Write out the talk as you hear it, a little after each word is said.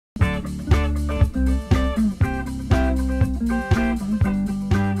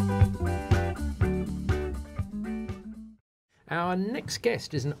Our next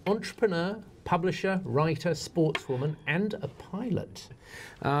guest is an entrepreneur, publisher, writer, sportswoman, and a pilot.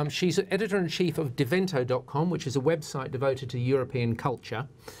 She's editor-in-chief of Devento.com, which is a website devoted to European culture.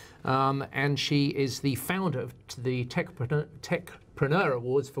 And she is the founder of the Techpreneur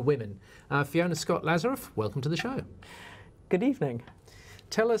Awards for Women. Fiona Lazareff, welcome to the show. Good evening.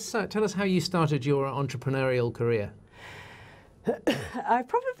 Tell us how you started your entrepreneurial career. I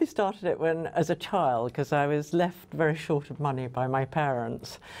probably started it as a child, because I was left very short of money by my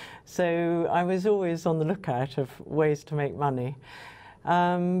parents. So I was always on the lookout of ways to make money.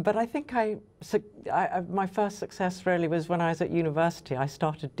 But I think my first success really was when I was at university. I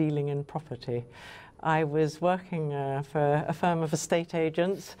started dealing in property. I was working for a firm of estate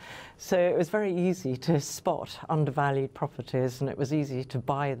agents, so it was very easy to spot undervalued properties, and it was easy to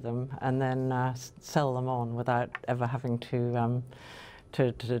buy them and then sell them on without ever having to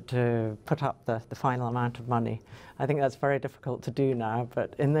put up the final amount of money. I think that's very difficult to do now,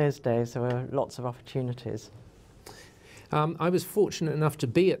 but in those days there were lots of opportunities. I was fortunate enough to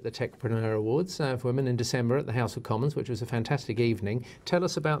be at the Techpreneur Awards for Women in December at the House of Commons, which was a fantastic evening. Tell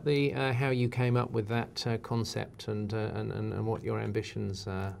us about how you came up with that concept and what your ambitions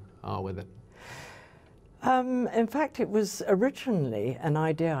are with it. In fact, it was originally an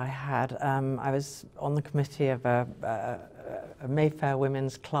idea I had. I was on the committee of a Mayfair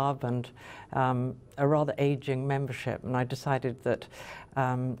Women's Club and a rather ageing membership, and I decided that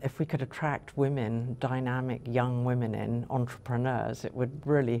if we could attract women, dynamic young women entrepreneurs, it would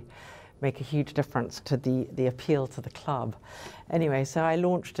really make a huge difference to the appeal to the club. Anyway, so I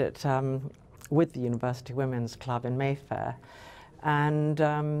launched it with the University Women's Club in Mayfair. And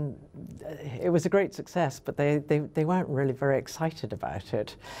it was a great success, but they weren't really very excited about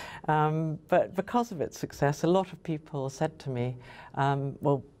it. But because of its success, a lot of people said to me,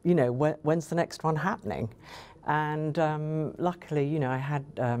 well, you know, when's the next one happening? And luckily, you know, I had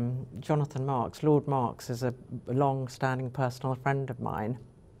Jonathan Marks. Lord Marks is a long-standing personal friend of mine.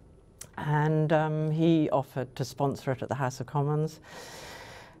 And he offered to sponsor it at the House of Commons.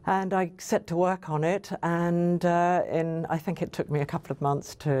 And I set to work on it, and I think it took me a couple of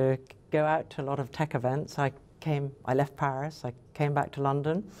months to go out to a lot of tech events. I left Paris, I came back to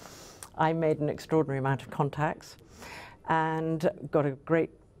London. I made an extraordinary amount of contacts and got a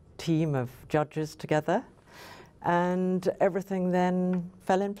great team of judges together, and everything then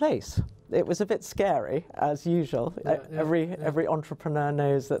fell in place. It was a bit scary, as usual. Every entrepreneur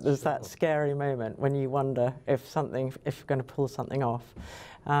knows that there's that scary moment when you wonder if you're going to pull something off.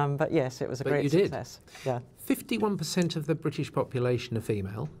 But yes, it was a great success. Yeah. 51% of the British population are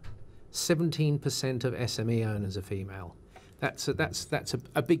female. 17% of SME owners are female. That's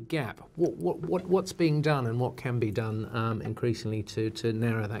a big gap. What's being done and what can be done increasingly to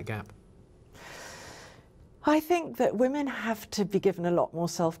narrow that gap? I think that women have to be given a lot more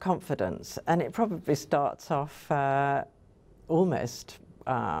self-confidence, and it probably starts off almost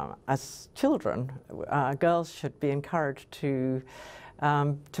as children. Girls should be encouraged to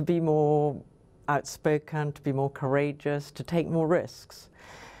be more outspoken, to be more courageous, to take more risks.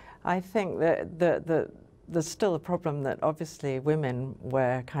 I think that there's still a problem that obviously women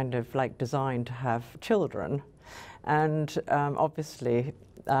were kind of like designed to have children, and obviously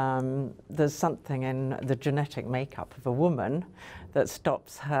there's something in the genetic makeup of a woman that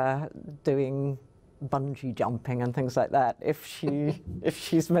stops her doing bungee jumping and things like that if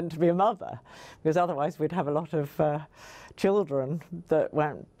she's meant to be a mother, because otherwise we'd have a lot of children that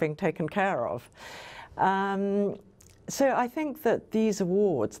weren't being taken care of. So I think that these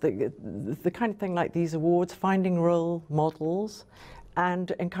awards, the kind of thing like these awards, finding role models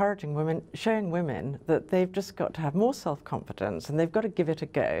and encouraging women, showing women that they've just got to have more self-confidence and they've got to give it a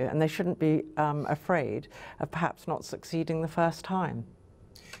go, and they shouldn't be afraid of perhaps not succeeding the first time.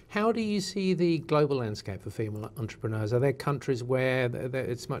 How do you see the global landscape for female entrepreneurs? Are there countries where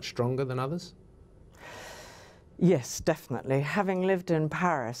it's much stronger than others? Yes, definitely. Having lived in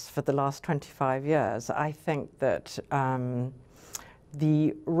Paris for the last 25 years, I think that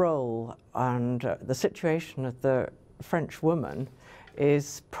the role and the situation of the French woman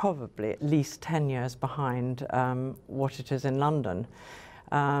is probably at least 10 years behind what it is in London.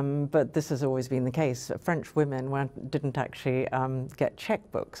 But this has always been the case. French women didn't actually get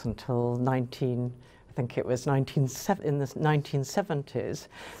checkbooks until I think it was in the 1970s.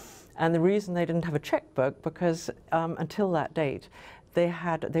 And the reason they didn't have a checkbook because until that date,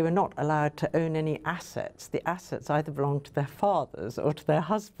 they were not allowed to own any assets. The assets either belonged to their fathers or to their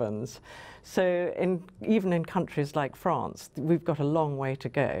husbands. So even in countries like France, we've got a long way to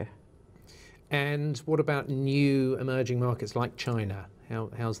go. And what about new emerging markets like China?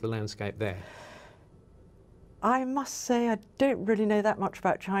 How's the landscape there? I must say I don't really know that much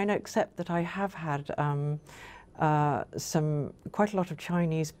about China, except that I have had quite a lot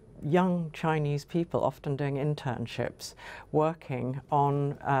of young Chinese people, often doing internships, working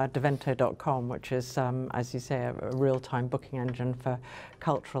on Devento.com, which is, as you say, a real-time booking engine for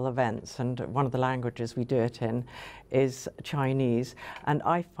cultural events. And one of the languages we do it in is Chinese. And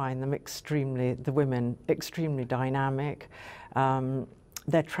I find them the women extremely dynamic.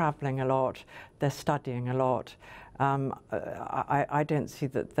 They're traveling a lot, they're studying a lot. I don't see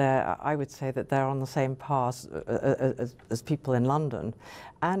that I would say that they're on the same path as people in London.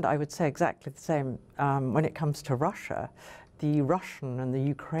 And I would say exactly the same when it comes to Russia. The Russian and the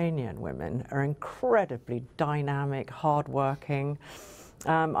Ukrainian women are incredibly dynamic, hardworking.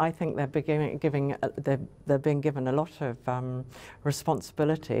 I think they're being given a lot of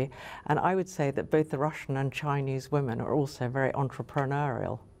responsibility, and I would say that both the Russian and Chinese women are also very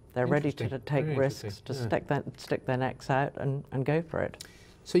entrepreneurial. They're ready to take risks, to stick their necks out and go for it.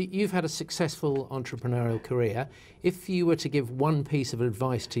 So you've had a successful entrepreneurial career. If you were to give one piece of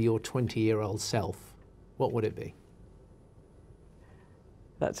advice to your 20-year-old self, what would it be?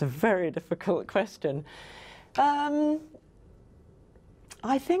 That's a very difficult question.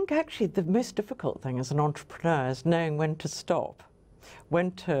 I think actually the most difficult thing as an entrepreneur is knowing when to stop,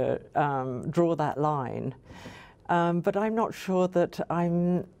 when to draw that line. But I'm not sure that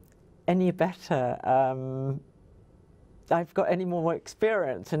I'm any better. I've got any more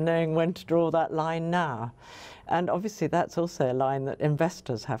experience in knowing when to draw that line now. And obviously that's also a line that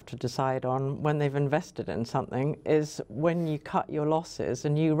investors have to decide on when they've invested in something, is when you cut your losses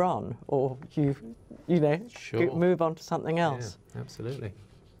and you run, or you move on to something else. Yeah, absolutely.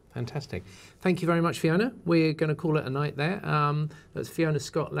 Fantastic. Thank you very much, Fiona. We're going to call it a night there. That's Fiona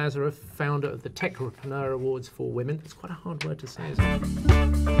Scott Lazareff, founder of the Techpreneur Awards for Women. It's quite a hard word to say, isn't it?